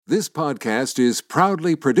This podcast is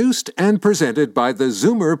proudly produced and presented by the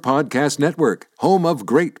Zoomer Podcast Network, home of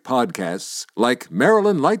great podcasts like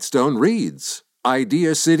Marilyn Lightstone Reads,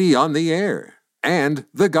 Idea City on the Air, and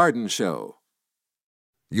The Garden Show.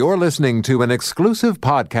 You're listening to an exclusive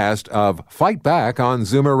podcast of Fight Back on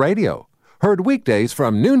Zoomer Radio, heard weekdays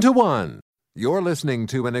from noon to 1. You're listening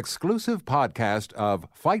to an exclusive podcast of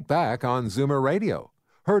Fight Back on Zoomer Radio,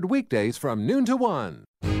 heard weekdays from noon to 1.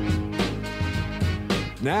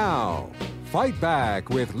 Now, Fight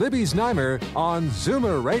Back with Libby Znaimer on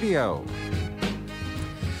Zoomer Radio.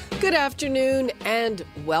 Good afternoon and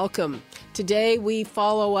welcome. Today we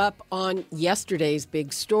follow up on yesterday's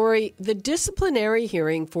big story, the disciplinary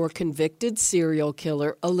hearing for convicted serial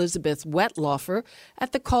killer Elizabeth Wettlaufer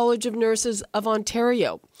at the College of Nurses of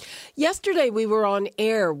Ontario. Yesterday we were on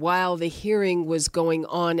air while the hearing was going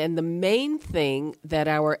on, and the main thing that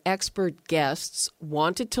our expert guests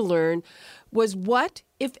wanted to learn was what,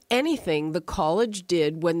 if anything, the college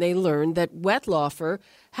did when they learned that Wettlaufer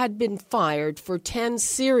had been fired for 10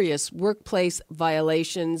 serious workplace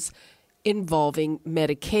violations involving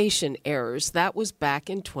medication errors. That was back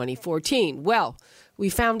in 2014. Well, we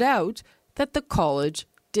found out that the college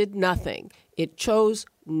did nothing. It chose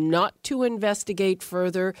not to investigate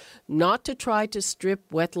further, not to try to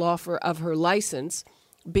strip Wettlaufer of her license,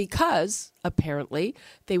 because, apparently,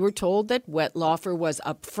 they were told that Wettlaufer was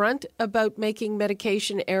upfront about making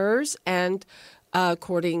medication errors and,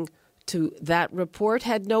 according to that report,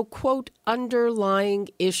 had no, quote, underlying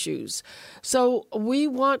issues. So we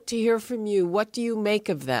want to hear from you. What do you make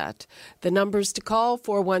of that? The numbers to call,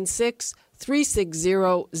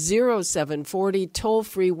 416-360-0740,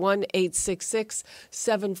 toll-free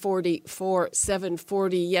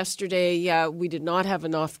 1-866-740-4740. Yesterday, we did not have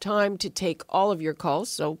enough time to take all of your calls,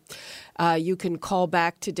 so you can call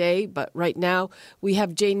back today. But right now, we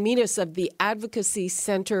have Jane Meadus of the Advocacy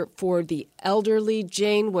Center for the Elderly.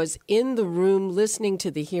 Jane was in the room listening to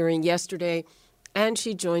the hearing yesterday, and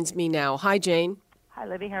she joins me now. Hi, Jane. Hi,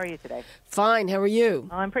 Libby. How are you today? Fine. How are you?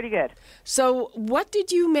 Oh, I'm pretty good. So what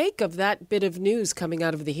did you make of that bit of news coming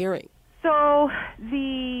out of the hearing? So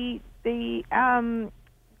the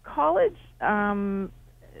college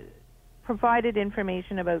provided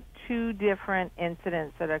information about two different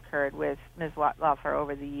incidents that occurred with Ms. Wettlaufer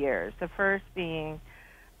over the years. The first being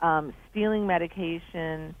stealing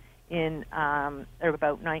medication in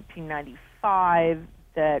about 1995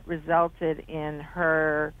 that resulted in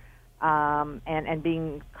her and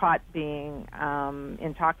being caught being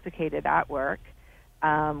intoxicated at work,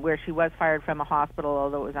 where she was fired from a hospital,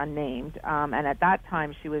 although it was unnamed. And at that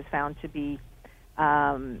time, she was found to be,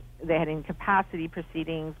 they had incapacity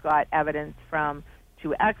proceedings, got evidence from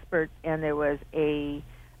two experts, and there was a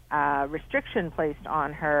restriction placed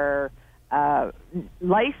on her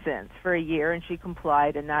license for a year, and she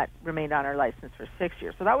complied, and that remained on her license for 6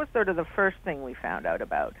 years. So that was sort of the first thing we found out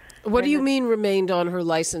about. What do you mean remained on her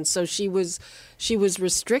license? So she was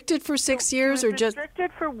restricted for 6 years, or just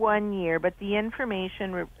restricted for 1 year? But the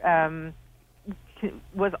information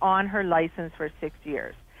was on her license for 6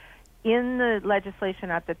 years. In the legislation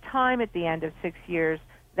at the time, at the end of 6 years,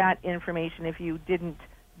 that information, if you didn't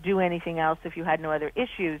do anything else, if you had no other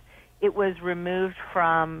issues, it was removed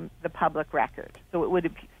from the public record. So it would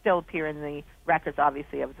still appear in the records,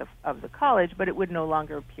 obviously, of the college, but it would no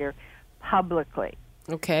longer appear publicly.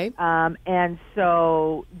 Okay. And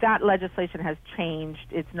so that legislation has changed.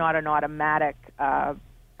 It's not an automatic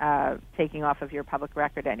taking off of your public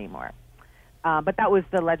record anymore. But that was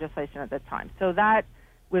the legislation at the time. So that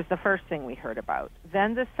was the first thing we heard about.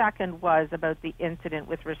 Then the second was about the incident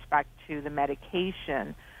with respect to the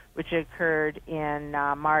medication, which occurred in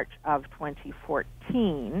March of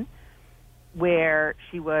 2014, where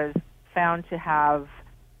she was found to have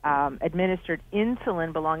administered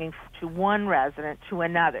insulin belonging to one resident to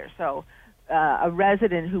another. So a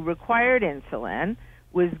resident who required insulin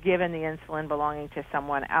was given the insulin belonging to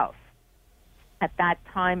someone else. At that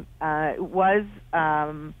time, it was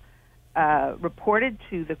reported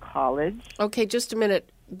to the college. Okay, just a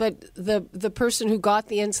minute. But the person who got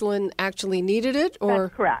the insulin actually needed it, or?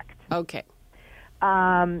 That's correct. Okay.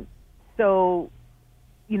 So,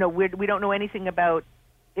 we don't know anything about.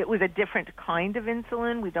 It was a different kind of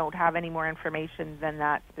insulin. We don't have any more information than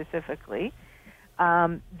that specifically.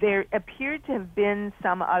 There appeared to have been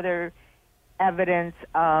some other evidence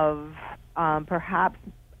of perhaps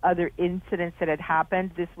other incidents that had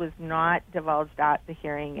happened. This was not divulged at the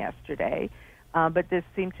hearing yesterday, but this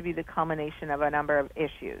seemed to be the culmination of a number of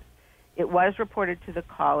issues. It was reported to the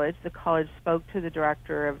college. The college spoke to the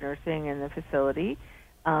director of nursing in the facility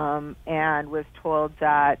and was told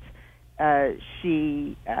that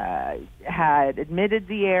she had admitted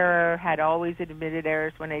the error, had always admitted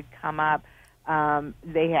errors when they'd come up.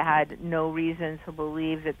 They had no reason to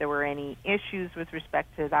believe that there were any issues with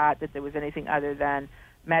respect to that there was anything other than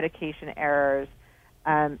medication errors,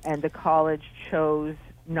 and the college chose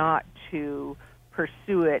not to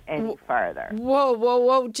pursue it any farther.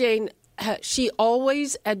 Whoa, Jane. She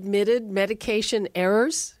always admitted medication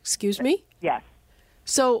errors? Excuse me? Yes.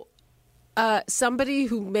 So somebody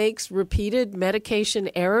who makes repeated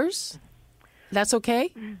medication errors, that's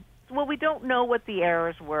okay? Well, we don't know what the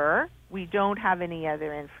errors were. We don't have any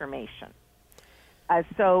other information.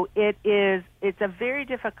 So it's a very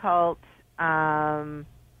difficult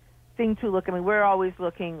thing to look. I mean, we're always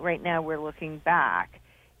looking, right now we're looking back.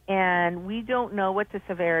 And we don't know what the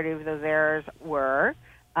severity of those errors were.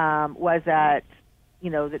 Was that,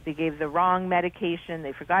 that they gave the wrong medication,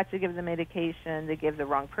 they forgot to give the medication, they gave the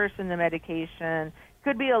wrong person the medication.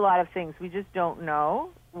 Could be a lot of things. We just don't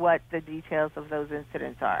know what the details of those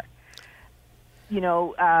incidents are.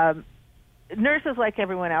 Nurses, like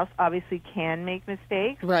everyone else, obviously can make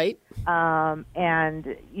mistakes. Right. And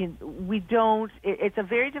we don't, it's a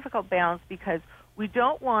very difficult balance because we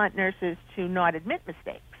don't want nurses to not admit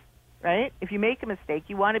mistakes. Right? If you make a mistake,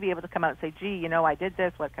 you want to be able to come out and say, gee, I did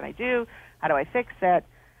this. What can I do? How do I fix it?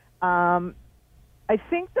 I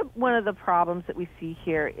think that one of the problems that we see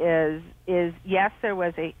here is yes, there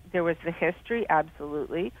was the history,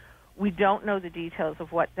 absolutely. We don't know the details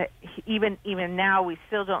of what even now we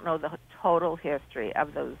still don't know the total history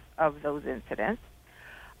of those incidents.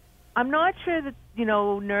 I'm not sure that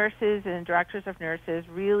nurses and directors of nurses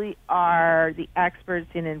really are the experts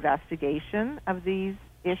in investigation of these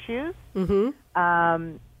issues. Mm-hmm.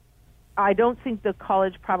 I don't think the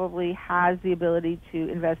college probably has the ability to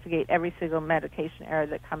investigate every single medication error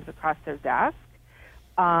that comes across their desk.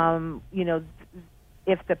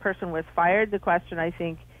 If the person was fired, the question, I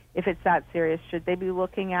think, if it's that serious, should they be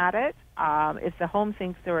looking at it? If the home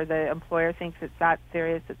thinks or the employer thinks it's that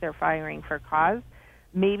serious that they're firing for cause,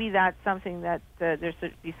 maybe that's something that there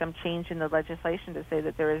should be some change in the legislation to say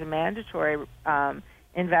that there is a mandatory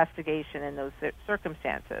investigation in those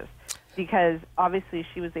circumstances, because obviously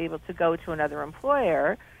she was able to go to another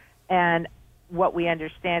employer, and what we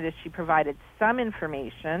understand is she provided some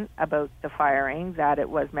information about the firing, that it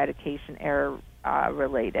was medication error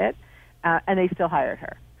related, and they still hired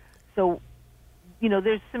her. So,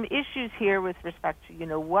 there's some issues here with respect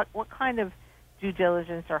to, what kind of due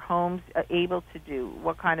diligence are homes able to do?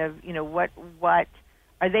 What kind of, what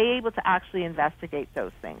are they able to actually investigate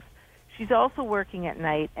those things? She's also working at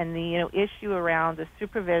night, and the issue around the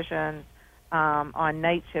supervision on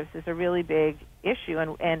night shifts is a really big issue,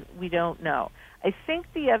 and we don't know. I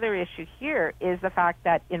think the other issue here is the fact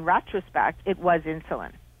that, in retrospect, it was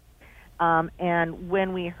insulin. And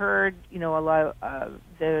when we heard, a lot of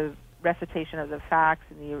the recitation of the facts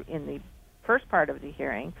in the first part of the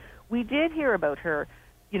hearing, we did hear about her,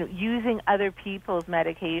 using other people's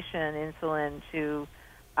medication, insulin, to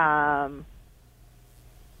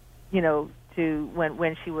to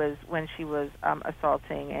when she was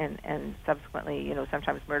assaulting and subsequently,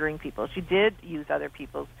 sometimes murdering people. She did use other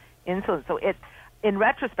people's insulin. So in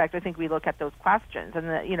retrospect, I think we look at those questions and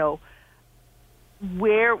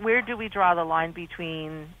where do we draw the line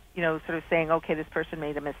between, sort of saying, okay, this person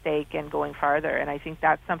made a mistake and going farther. And I think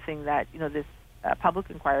that's something that, this public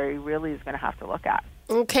inquiry really is going to have to look at.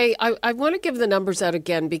 Okay, I want to give the numbers out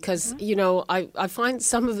again because, I find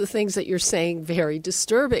some of the things that you're saying very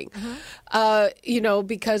disturbing.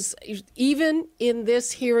 Because even in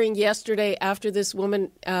this hearing yesterday, after this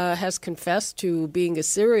woman has confessed to being a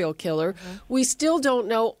serial killer, we still don't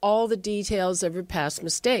know all the details of her past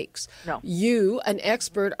mistakes. No. You, an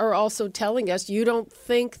expert, are also telling us you don't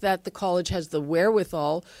think that the college has the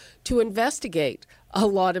wherewithal to investigate a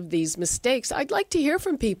lot of these mistakes. I'd like to hear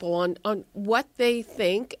from people on what they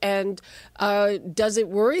think, and does it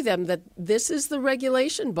worry them that this is the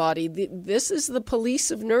regulation body, this is the police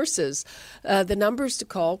of nurses? The numbers to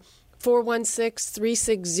call,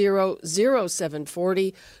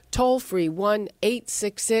 416-360-0740, toll-free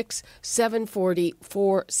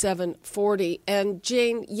 1-866-740-4740. And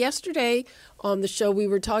Jane, yesterday on the show we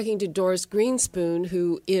were talking to Doris Greenspoon,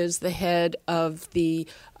 who is the head of the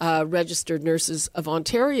Registered Nurses of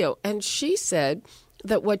Ontario, and she said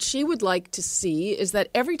that what she would like to see is that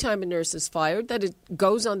every time a nurse is fired, that it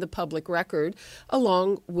goes on the public record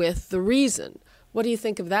along with the reason. What do you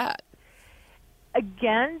think of that?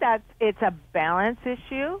 Again, it's a balance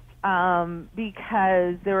issue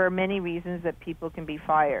because there are many reasons that people can be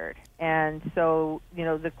fired. And so,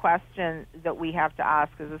 the question that we have to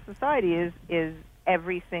ask as a society is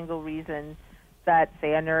every single reason that,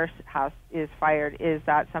 say, a nurse is fired, is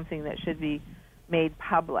that something that should be made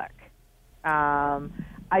public?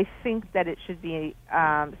 I think that it should be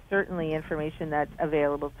certainly information that's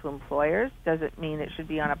available to employers. Doesn't mean it should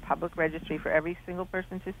be on a public registry for every single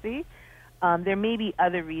person to see. There may be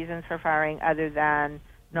other reasons for firing other than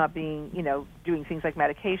not being, doing things like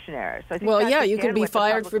medication errors. So I think you can be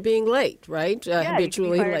fired for being late, right?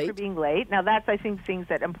 Habitually you can be fired late. for being late. Now, that's, I think, things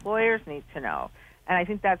that employers need to know. And I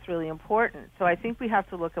think that's really important. So I think we have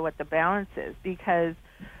to look at what the balance is because,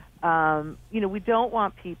 we don't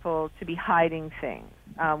want people to be hiding things.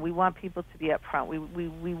 We want people to be upfront.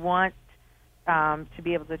 We want to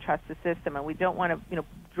be able to trust the system, and we don't want to,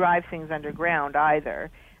 drive things underground either.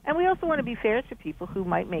 And we also want to be fair to people who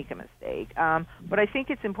might make a mistake. But I think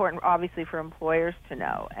it's important, obviously, for employers to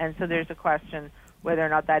know. And so there's a question whether or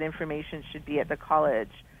not that information should be at the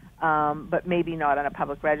college, but maybe not on a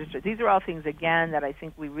public register. These are all things, again, that I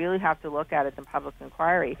think we really have to look at the public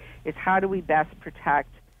inquiry, is how do we best protect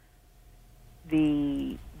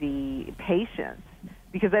the patients?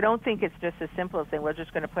 Because I don't think it's just as simple as saying we're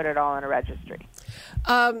just going to put it all in a registry.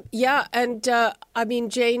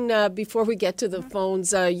 Jane, before we get to the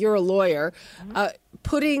phones, you're a lawyer.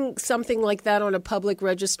 Putting something like that on a public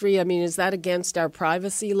registry, is that against our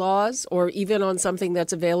privacy laws or even on something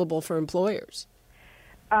that's available for employers?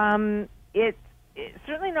 It's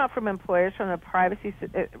certainly not from employers. From a privacy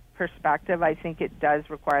perspective, I think it does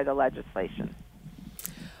require the legislation.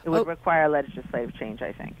 It would require legislative change,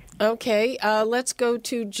 I think. Okay, let's go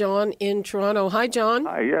to John in Toronto. Hi, John.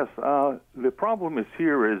 Hi, yes. The problem is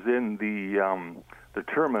in the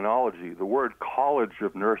terminology. The word College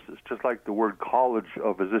of Nurses, just like the word College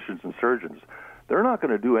of Physicians and Surgeons, they're not going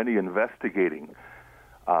to do any investigating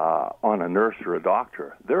on a nurse or a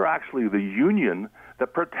doctor. They're actually the union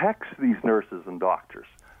that protects these nurses and doctors.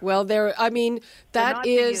 Well, they are not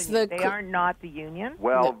the union.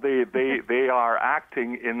 Well, they are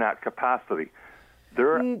acting in that capacity.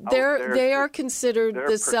 They are considered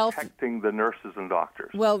protecting the nurses and doctors.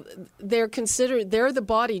 Well, they're the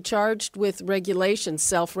body charged with regulation,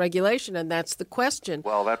 self-regulation, and that's the question.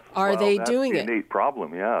 That's doing it? That's the innate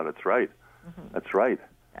problem. Yeah, that's right. Mm-hmm. That's right.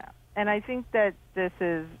 Yeah, and I think that this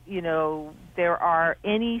is, there are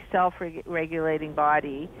any self-regulating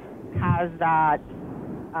body has that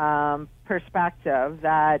perspective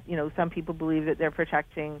that, some people believe that they're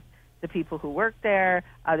protecting the people who work there,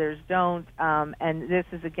 others don't, and this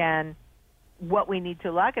is, again, what we need to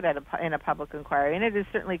look at in a public inquiry, and it has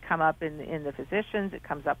certainly come up in the physicians, it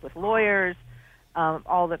comes up with lawyers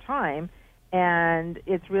all the time, and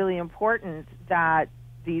it's really important that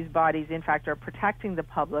these bodies, in fact, are protecting the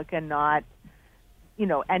public and not,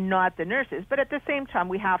 and not the nurses, but at the same time,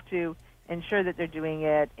 we have to ensure that they're doing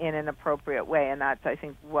it in an appropriate way, and that's, I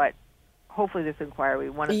think, what hopefully this inquiry,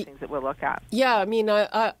 one of the things that we'll look at. Yeah,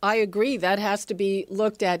 I agree. That has to be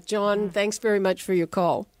looked at. John, thanks very much for your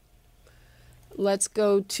call. Let's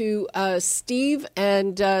go to Steve.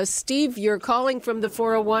 And Steve, you're calling from the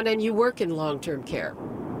 401 and you work in long-term care.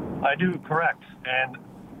 I do, correct. And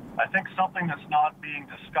I think something that's not being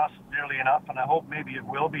discussed nearly enough, and I hope maybe it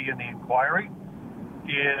will be in the inquiry,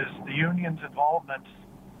 is the union's involvement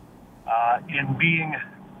in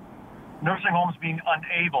nursing homes being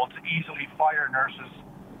unable to easily fire nurses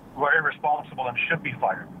who are irresponsible and should be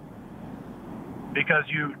fired. Because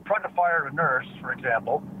you try to fire a nurse, for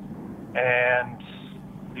example, and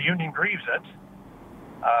the union grieves it,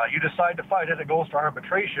 you decide to fight it, it goes to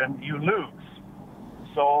arbitration, you lose.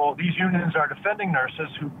 So these unions are defending nurses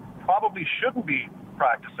who probably shouldn't be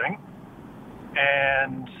practicing,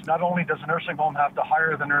 and not only does a nursing home have to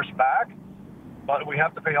hire the nurse back, but we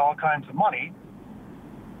have to pay all kinds of money.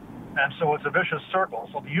 And so it's a vicious circle.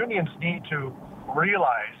 So the unions need to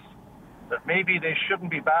realize that maybe they shouldn't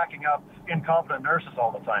be backing up incompetent nurses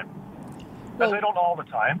all the time. But they don't all the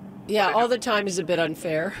time. Yeah, all the time is a bit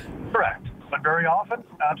unfair. Correct. But very often,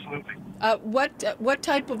 absolutely. What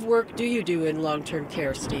type of work do you do in long-term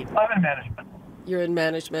care, Steve? I'm in management. You're in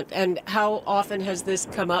management. And how often has this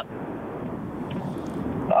come up?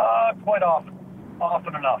 Quite often.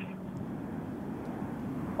 Often enough.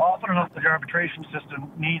 Often enough that the arbitration system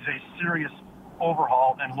needs a serious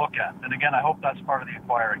overhaul and look at. And again, I hope that's part of the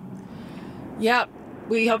inquiry. Yeah,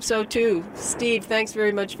 we hope so too. Steve, thanks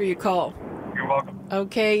very much for your call. You're welcome.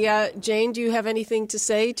 Okay, Jane, do you have anything to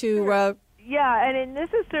say to... Yeah, and this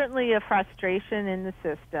is certainly a frustration in the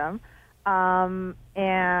system. And,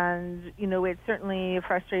 it's certainly a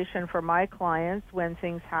frustration for my clients when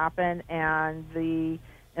things happen and the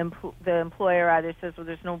employer either says, well,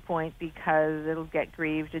 there's no point because it'll get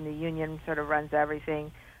grieved and the union sort of runs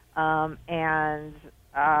everything, or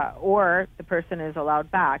the person is allowed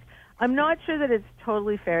back. I'm not sure that it's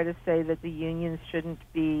totally fair to say that the unions shouldn't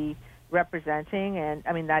be representing, and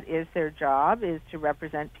I mean that is their job, is to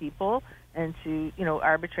represent people and to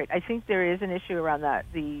arbitrate. I think there is an issue around that,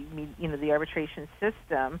 the arbitration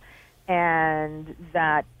system, and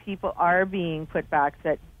that people are being put back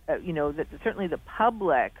that that certainly the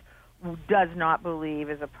public does not believe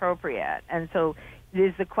is appropriate, and so it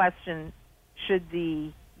is the question: should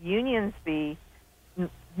the unions be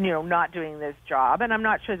not doing this job? And I'm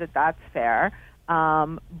not sure that that's fair,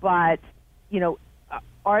 but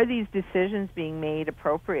are these decisions being made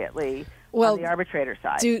appropriately on the arbitrator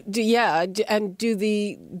side? Do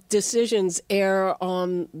the decisions err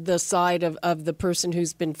on the side of the person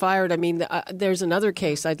who's been fired? I mean, there's another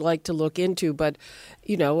case I'd like to look into, but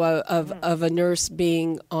of a nurse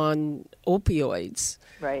being on opioids,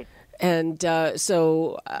 right? And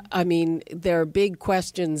so, I mean, there are big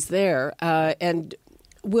questions there. And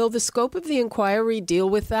will the scope of the inquiry deal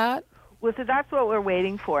with that? Well, so that's what we're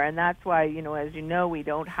waiting for, and that's why, as you know, we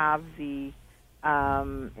don't have the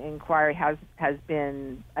inquiry has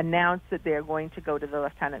been announced that they're going to go to the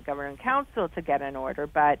Lieutenant Governor and Council to get an order,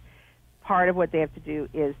 but part of what they have to do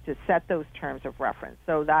is to set those terms of reference.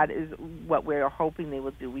 So that is what we're hoping they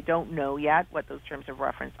will do. We don't know yet what those terms of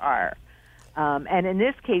reference are. And in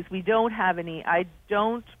this case, we don't have any. I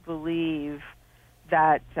don't believe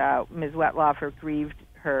that Ms. Wetlaufer grieved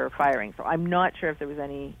her firing, so I'm not sure if there was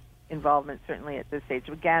any involvement, certainly at this stage.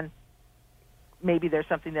 Again, maybe there's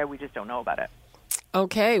something there, we just don't know about it.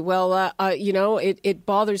 Okay, well, it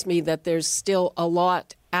bothers me that there's still a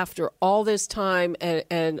lot after all this time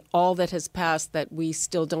and all that has passed that we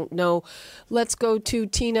still don't know. Let's go to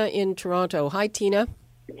Tina in Toronto. Hi, Tina.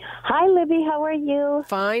 Hi, Libby. How are you?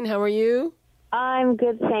 Fine. How are you? I'm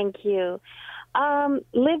good, thank you.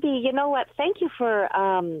 Libby, you know what? Thank you for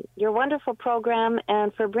your wonderful program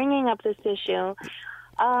and for bringing up this issue.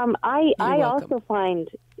 I also find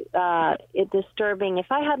it disturbing.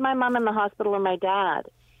 If I had my mom in the hospital or my dad,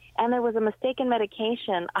 and there was a mistaken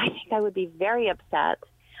medication, I think I would be very upset.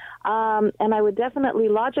 And I would definitely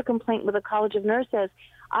lodge a complaint with the College of Nurses.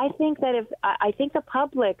 I think that I think the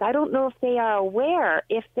public, I don't know if they are aware,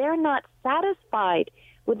 if they're not satisfied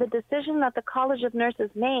with the decision that the College of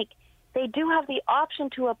Nurses make, they do have the option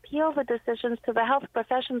to appeal the decisions to the Health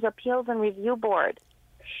Professions Appeals and Review Board.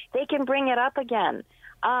 They can bring it up again.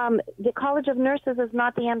 The College of Nurses is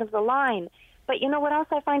not the end of the line. But you know what else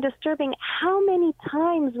I find disturbing? How many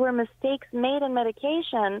times were mistakes made in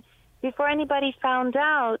medication before anybody found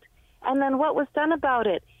out, and then what was done about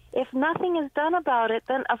it? If nothing is done about it,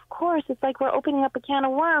 then of course it's like we're opening up a can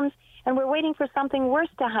of worms and we're waiting for something worse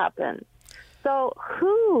to happen. So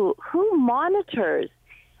who monitors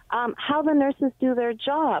how the nurses do their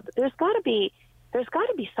job? There's got to be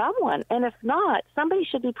someone, and if not, somebody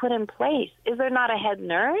should be put in place. Is there not a head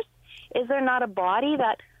nurse? Is there not a body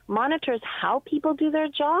that monitors how people do their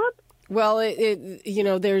job? Well,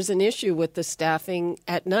 there's an issue with the staffing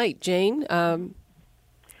at night, Jane.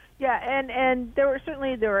 Yeah, and there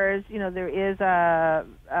is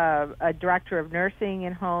a director of nursing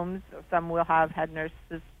in homes. Some will have head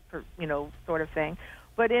nurses, sort of thing.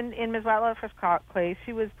 But in Ms. Wetlaufer's case,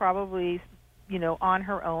 she was probably, on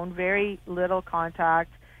her own, very little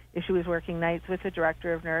contact if she was working nights with the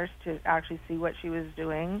director of nurse to actually see what she was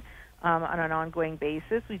doing on an ongoing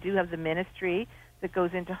basis. We do have the ministry that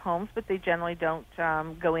goes into homes, but they generally don't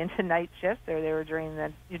go into night shifts. They're there during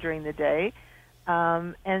the day.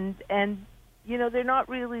 And they're not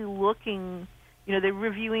really looking, they're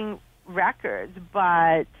reviewing records,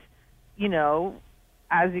 but,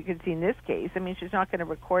 as you can see in this case, I mean, she's not going to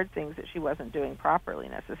record things that she wasn't doing properly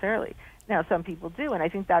necessarily. Now, some people do, and I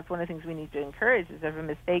think that's one of the things we need to encourage is if a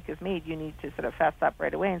mistake is made, you need to sort of fess up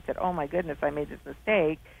right away and say, oh, my goodness, I made this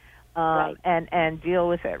mistake, right. and deal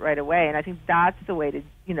with it right away. And I think that's the way to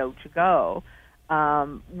go.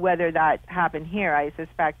 Whether that happened here, I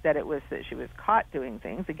suspect that it was that she was caught doing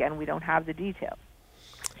things. Again, we don't have the details.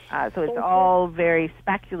 So it's all very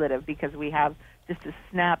speculative because we have just a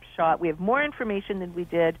snapshot. We have more information than we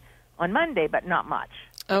did on Monday, but not much.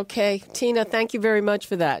 Okay. Tina, thank you very much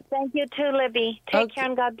for that. Thank you too, Libby. Take care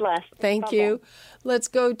and God bless. Thank Bye-bye. you. Let's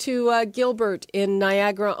go to Gilbert in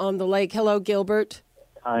Niagara-on-the-Lake. Hello, Gilbert.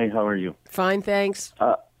 Hi, how are you? Fine, thanks.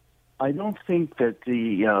 I don't think that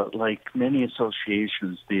like many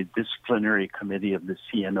associations, the disciplinary committee of the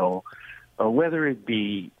CNO, whether it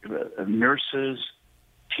be nurses,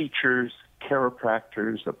 teachers,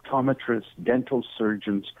 chiropractors, optometrists, dental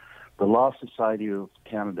surgeons, the Law Society of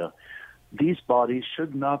Canada, these bodies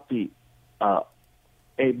should not be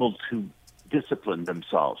able to discipline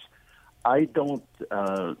themselves. I don't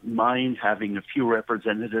mind having a few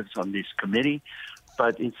representatives on this committee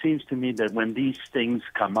But it seems to me that when these things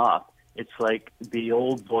come up, it's like the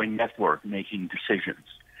old boy network making decisions.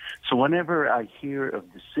 So whenever I hear of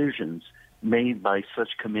decisions made by such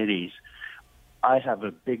committees, I have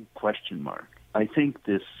a big question mark. I think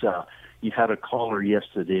this, you had a caller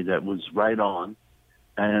yesterday that was right on,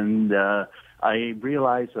 and I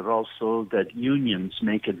realize that also that unions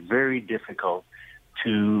make it very difficult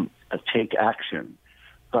to take action.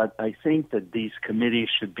 But I think that these committees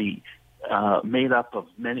should be made up of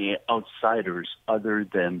many outsiders other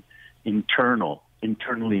than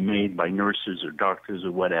internally made by nurses or doctors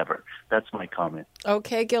or whatever. That's my comment.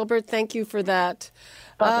 Okay, Gilbert, thank you for that.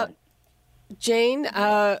 Bye-bye. Jane,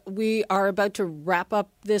 we are about to wrap up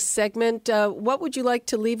this segment. What would you like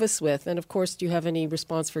to leave us with? And, of course, do you have any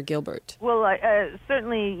response for Gilbert? Well,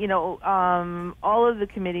 certainly, all of the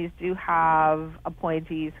committees do have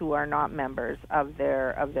appointees who are not members of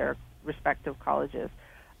their respective colleges.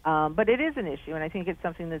 But it is an issue, and I think it's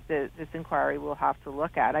something that this inquiry will have to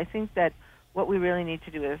look at. I think that what we really need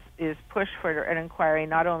to do is push for an inquiry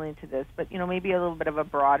not only into this, but maybe a little bit of a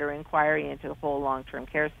broader inquiry into the whole long-term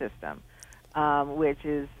care system, which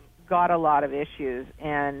has got a lot of issues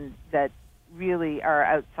and that really are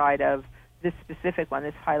outside of this specific one.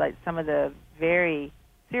 This highlights some of the very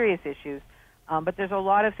serious issues, but there's a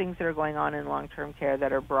lot of things that are going on in long-term care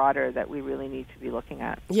that are broader that we really need to be looking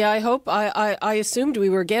at. Yeah, I hope. I assumed we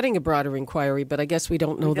were getting a broader inquiry, but I guess we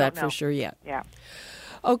don't know that for sure yet. Yeah.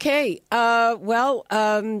 Okay.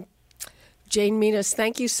 Jane Menas,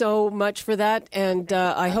 thank you so much for that. And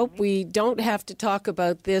I hope we don't have to talk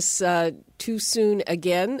about this too soon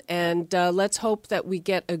again. And let's hope that we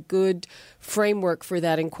get a good framework for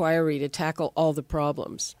that inquiry to tackle all the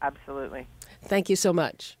problems. Absolutely. Thank you so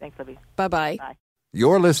much. Thanks, Libby. Bye-bye. Bye.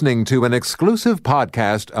 You're listening to an exclusive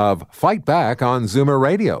podcast of Fight Back on Zoomer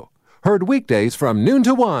Radio. Heard weekdays from noon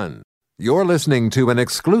to 1. You're listening to an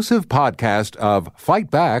exclusive podcast of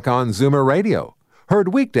Fight Back on Zoomer Radio.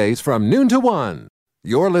 Heard weekdays from noon to 1.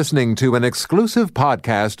 You're listening to an exclusive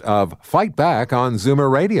podcast of Fight Back on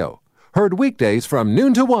Zoomer Radio. Heard weekdays from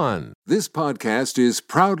noon to 1. This podcast is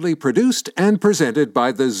proudly produced and presented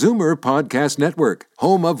by the Zoomer Podcast Network,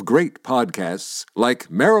 home of great podcasts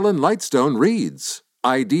like Marilyn Lightstone Reads,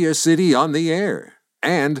 Idea City on the Air,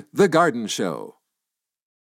 and The Garden Show.